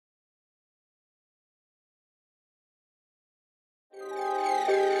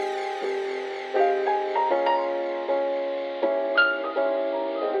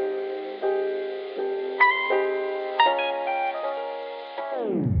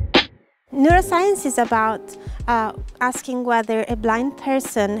Neuroscience is about asking whether a blind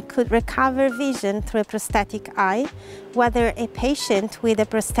person could recover vision through a prosthetic eye, whether a patient with a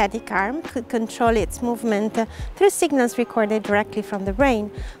prosthetic arm could control its movement through signals recorded directly from the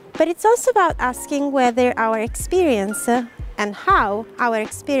brain. But it's also about asking whether our experience and how our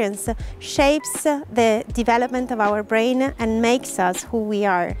experience shapes the development of our brain and makes us who we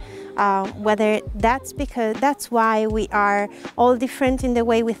are. Whether that's why we are all different in the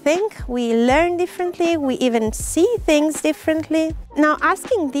way we think, we learn differently, we even see things differently. Now,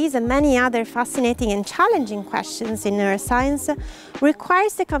 asking these and many other fascinating and challenging questions in neuroscience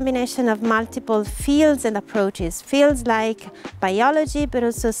requires the combination of multiple fields and approaches. Fields like biology, but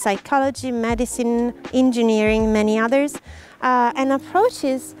also psychology, medicine, engineering, many others, and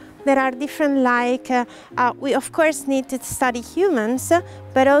approaches that are different, like we of course need to study humans,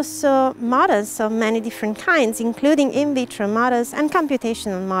 but also models of many different kinds, including in vitro models and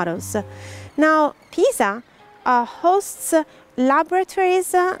computational models. Now, Pisa hosts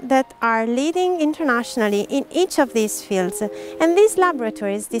laboratories that are leading internationally in each of these fields, and these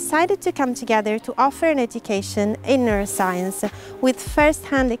laboratories decided to come together to offer an education in neuroscience with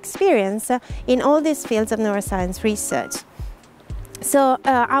first-hand experience in all these fields of neuroscience research. So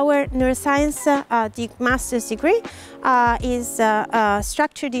our neuroscience master's degree is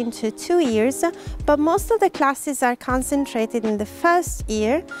structured into 2 years, but most of the classes are concentrated in the first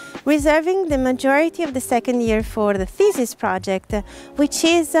year, reserving the majority of the second year for the thesis project, which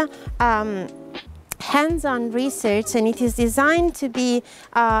is hands-on research, and it is designed to be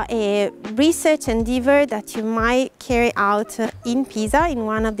a research endeavor that you might carry out in Pisa in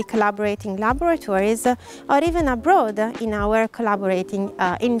one of the collaborating laboratories, or even abroad in our collaborating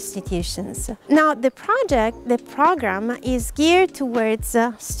institutions. Now, the program is geared towards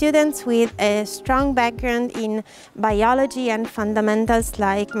students with a strong background in biology and fundamentals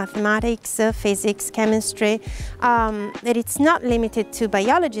like mathematics, physics, chemistry. That it's not limited to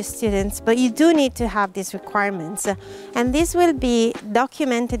biology students, but you do need to have these requirements, and this will be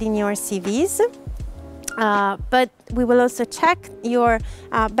documented in your CVs, but we will also check your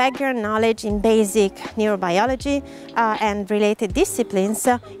background knowledge in basic neurobiology and related disciplines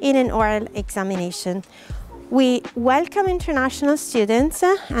in an oral examination. We welcome international students,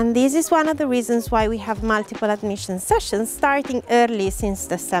 and this is one of the reasons why we have multiple admission sessions starting early since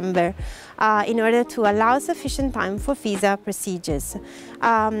December, in order to allow sufficient time for visa procedures.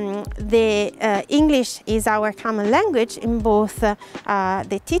 English is our common language in both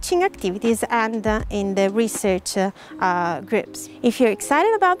the teaching activities and in the research groups. If you're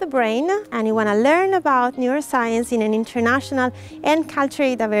excited about the brain and you want to learn about neuroscience in an international and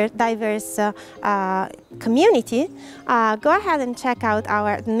culturally diverse community, go ahead and check out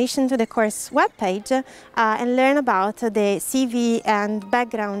our admission to the course webpage and learn about the CV and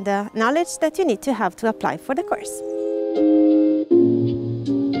background knowledge that you need to have to apply for the course.